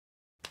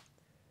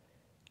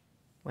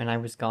When I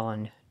was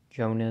gone,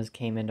 Jonas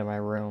came into my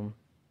room,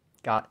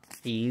 got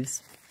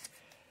these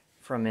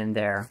from in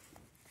there,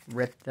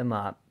 ripped them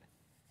up,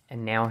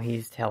 and now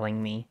he's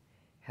telling me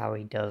how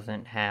he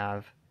doesn't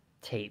have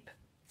tape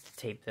to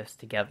tape this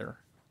together.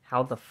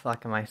 How the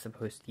fuck am I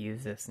supposed to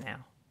use this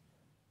now?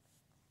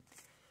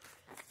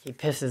 He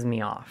pisses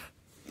me off.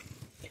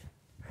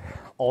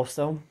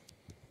 Also,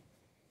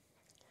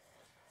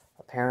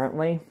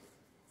 apparently,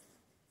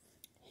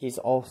 he's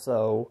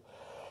also...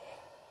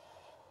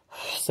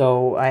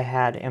 So, I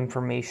had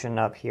information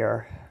up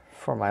here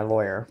for my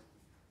lawyer.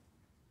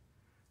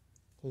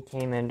 He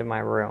came into my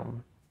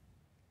room.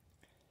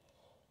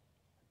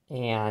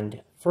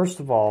 And, first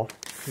of all,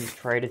 he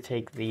tried to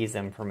take these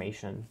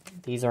information.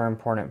 These are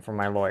important for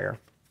my lawyer.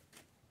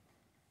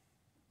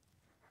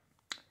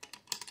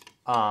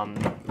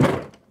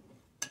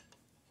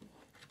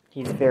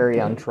 He's very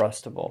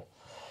untrustable.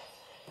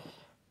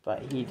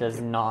 But he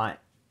does not,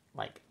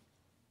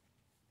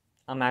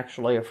 I'm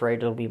actually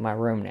afraid to leave my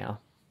room now.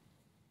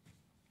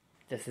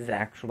 This is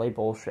actually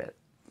bullshit.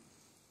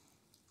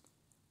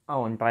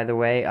 Oh, and by the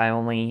way, I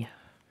only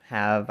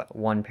have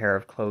one pair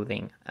of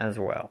clothing as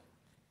well,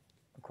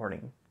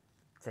 according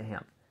to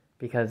him,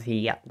 because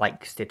he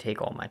likes to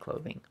take all my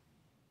clothing.